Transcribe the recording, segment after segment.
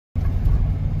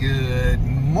Good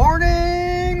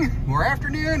morning, or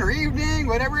afternoon, or evening,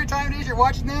 whatever time it is you're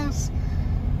watching this,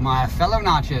 my fellow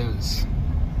nachos.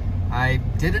 I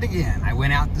did it again. I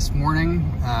went out this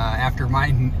morning after my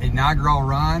inaugural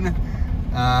run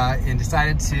and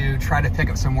decided to try to pick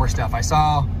up some more stuff. I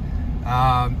saw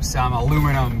some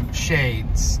aluminum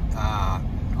shades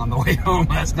on the way home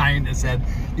last night and said,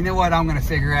 you know what, I'm gonna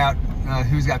figure out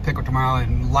who's got pickup tomorrow,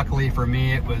 and luckily for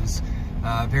me it was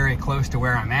very close to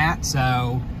where I'm at,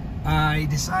 so I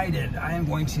decided I am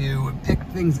going to pick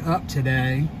things up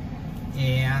today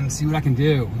and see what I can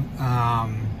do.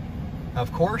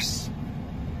 Of course,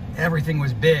 everything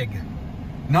was big.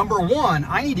 Number one,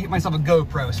 I need to get myself a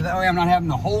GoPro, so that way I'm not having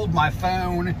to hold my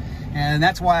phone, and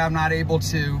that's why I'm not able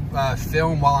to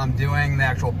film while I'm doing the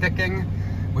actual picking,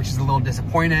 which is a little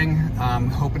disappointing.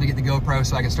 I'm hoping to get the GoPro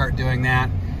so I can start doing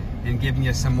that and giving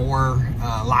you some more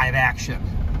live action.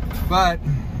 But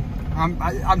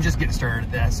I'm just getting started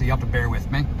at this, so you have to bear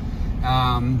with me.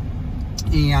 I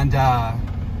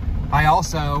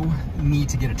also need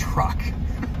to get a truck.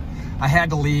 I had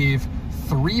to leave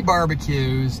 3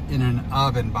 barbecues in an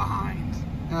oven behind.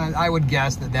 I would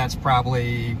guess that that's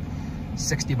probably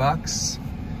 60 bucks.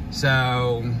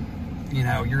 So, you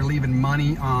know, you're leaving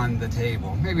money on the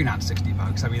table. Maybe not 60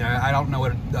 bucks. I mean, I don't know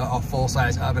what a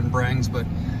full-size oven brings, but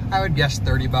I would guess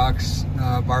 30 bucks.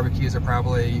 Barbecues are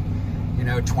probably, you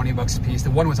know, 20 bucks a piece.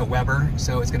 The one was a Weber,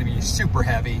 so it's gonna be super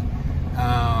heavy.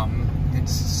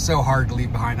 It's so hard to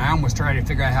leave behind. I almost tried to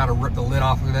figure out how to rip the lid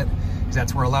off of it, because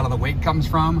that's where a lot of the weight comes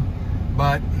from,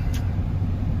 but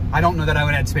I don't know that I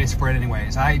would add space for it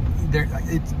anyways.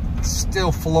 It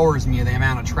still floors me the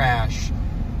amount of trash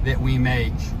that we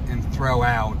make and throw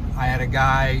out. I had a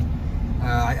guy,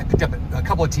 I picked up a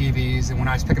couple of TVs, and when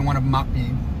I was picking one of them up, he,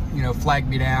 you know, flagged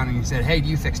me down and he said, "Hey, do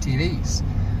you fix TVs?"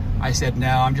 I said,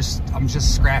 "No, I'm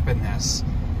just scrapping this."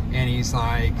 And he's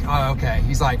like, "Oh, okay."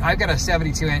 He's like, "I've got a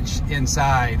 72-inch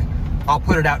inside. I'll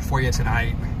put it out for you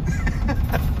tonight."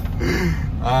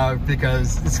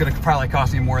 Because it's gonna probably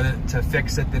cost me more to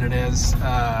fix it than it is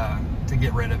to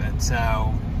get rid of it.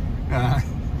 So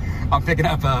I'm picking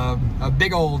up a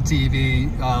big old TV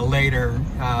later,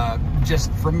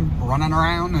 just from running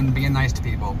around and being nice to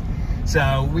people.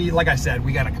 So like I said,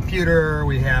 we got a computer,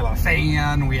 we have a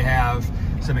fan, we have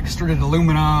some extruded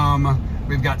aluminum,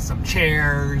 we've got some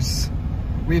chairs,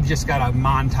 we've just got a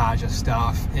montage of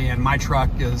stuff, and my truck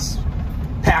is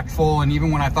packed full, and even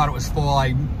when I thought it was full,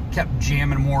 I kept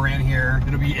jamming more in here.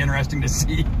 It'll be interesting to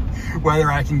see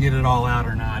whether I can get it all out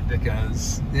or not,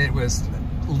 because it was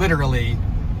literally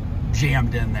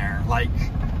jammed in there, like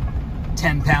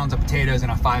 10 pounds of potatoes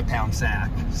in a 5-pound sack.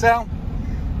 So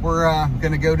we're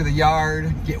gonna go to the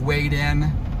yard, get weighed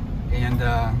in, and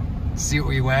see what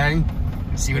we weigh,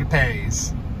 and see what it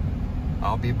pays.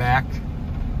 I'll be back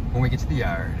when we get to the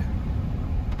yard.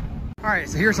 All right,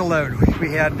 so here's a load.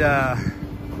 We had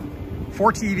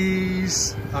 4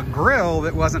 TVs, a grill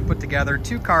that wasn't put together,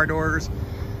 2 car doors,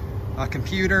 a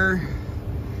computer,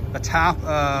 the top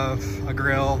of a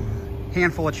grill,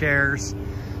 handful of chairs,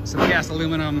 some cast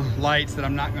aluminum lights that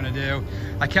I'm not gonna do.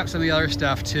 I kept some of the other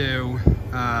stuff to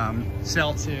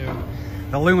sell to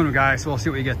the aluminum guy, so we'll see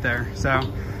what we get there. So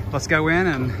let's go in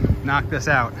and knock this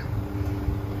out.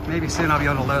 Maybe soon I'll be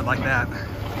able to load like that.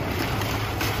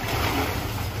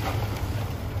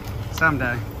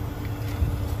 Someday.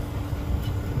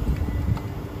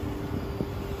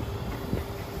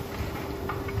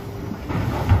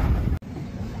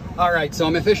 All right, so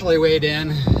I'm officially weighed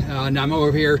in. And I'm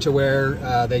over here to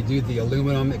where they do the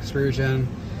aluminum extrusion,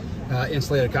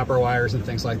 insulated copper wires and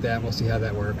things like that. And we'll see how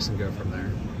that works and go from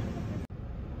there.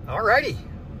 All righty,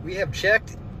 we have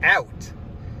checked out.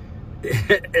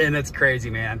 And it's crazy,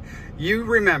 man. You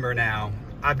remember now,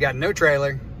 I've got no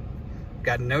trailer,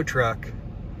 got no truck.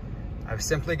 I've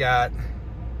simply got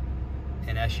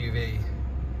an SUV.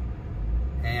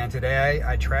 And today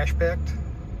I trash picked.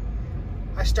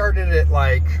 I started at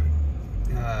like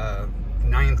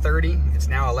 9:30. It's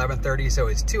now 11:30, so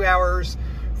it's 2 hours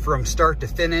from start to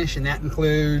finish, and that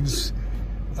includes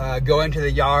going to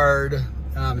the yard,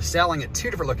 selling at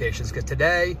 2 different locations, because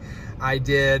today I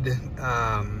did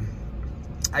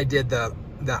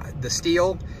the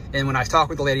steel, and when I talked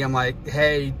with the lady, I'm like,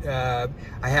 "Hey,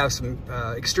 I have some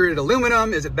extruded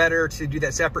aluminum. Is it better to do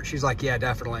that separate?" She's like, "Yeah,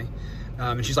 definitely."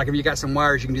 And she's like, "If you got some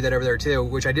wires, you can do that over there too,"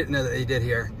 which I didn't know that they did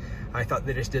here. I thought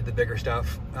they just did the bigger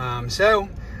stuff. So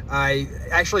I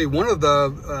actually, one of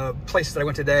the places that I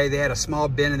went today, they had a small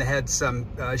bin and they had some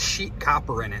sheet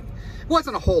copper in it. It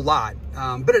wasn't a whole lot,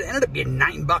 but it ended up being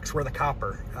 $9 worth of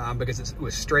copper because it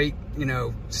was straight, you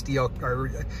know, steel or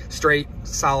straight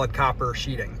solid copper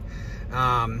sheeting.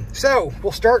 So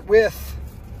we'll start with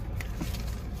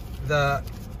the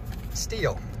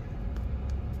steel,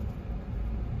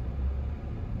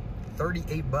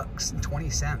 38 bucks and 20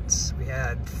 cents. We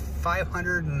had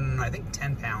 500 and I think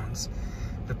 10 pounds.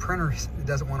 The printer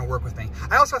doesn't want to work with me.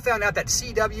 I also found out that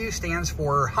CW stands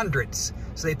for hundreds.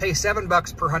 So they pay 7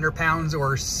 bucks per 100 pounds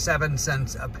or 7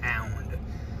 cents a pound.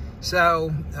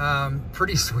 So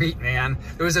pretty sweet, man.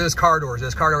 It was those car doors.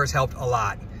 Those car doors helped a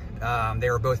lot. They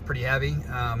were both pretty heavy.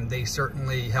 They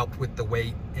certainly helped with the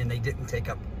weight, and they didn't take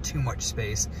up too much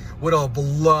space. Would have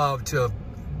loved to have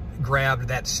grabbed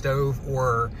that stove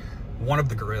or one of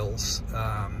the grills.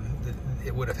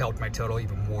 It would have helped my total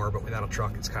even more, but without a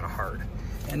truck, it's kind of hard.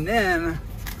 And then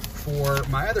for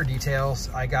my other details,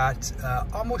 I got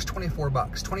almost 24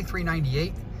 bucks,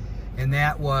 $23.98. And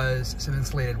that was some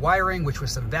insulated wiring, which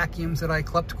was some vacuums that I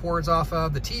clipped cords off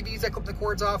of, the TVs I clipped the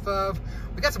cords off of.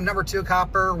 We got some number 2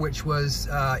 copper, which was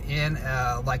in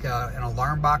like an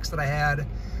alarm box that I had.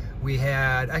 We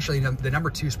had, actually the number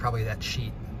 2 is probably that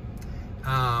sheet.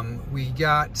 We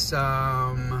got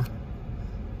some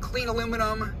clean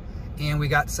aluminum, and we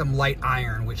got some light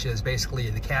iron, which is basically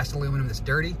the cast aluminum that's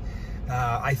dirty.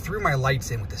 I threw my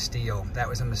lights in with the steel. That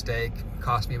was a mistake. It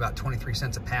cost me about 23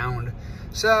 cents a pound.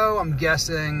 So I'm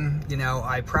guessing, you know,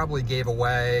 I probably gave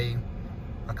away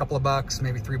a couple of bucks,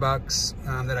 maybe 3 bucks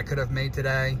that I could have made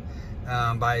today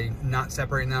by not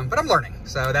separating them. But I'm learning.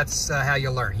 So that's how you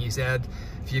learn. He said,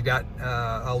 if you've got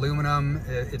aluminum,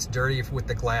 it's dirty with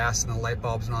the glass and the light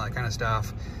bulbs and all that kind of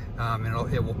stuff.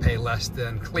 And it will pay less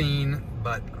than clean,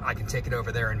 but I can take it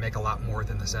over there and make a lot more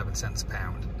than the 7 cents a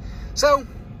pound. So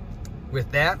with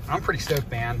that, I'm pretty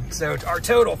stoked, man. So our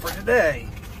total for today,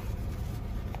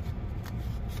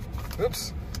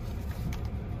 oops,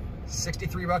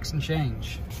 63 bucks and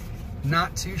change.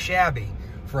 Not too shabby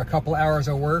for a couple hours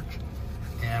of work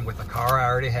and with the car I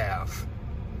already have.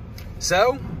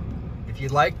 So if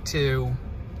you'd like to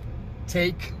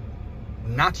take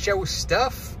nacho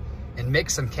stuff and make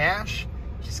some cash,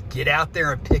 just get out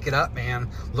there and pick it up, man.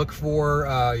 Look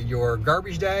for your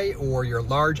garbage day or your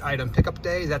large item pickup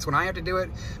days. That's when I have to do it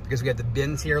because we have the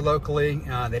bins here locally.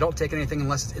 They don't take anything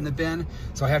unless it's in the bin.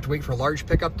 So I have to wait for a large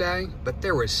pickup day, but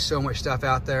there was so much stuff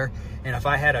out there. And if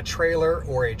I had a trailer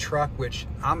or a truck, which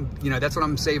you know, that's what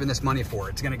I'm saving this money for.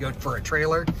 It's gonna go for a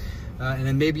trailer and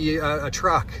then maybe a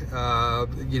truck,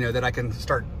 you know, that I can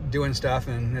start doing stuff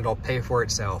and it'll pay for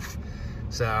itself.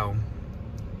 So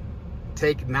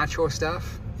take natural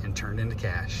stuff and turn it into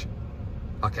cash.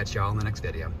 I'll catch y'all in the next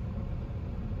video.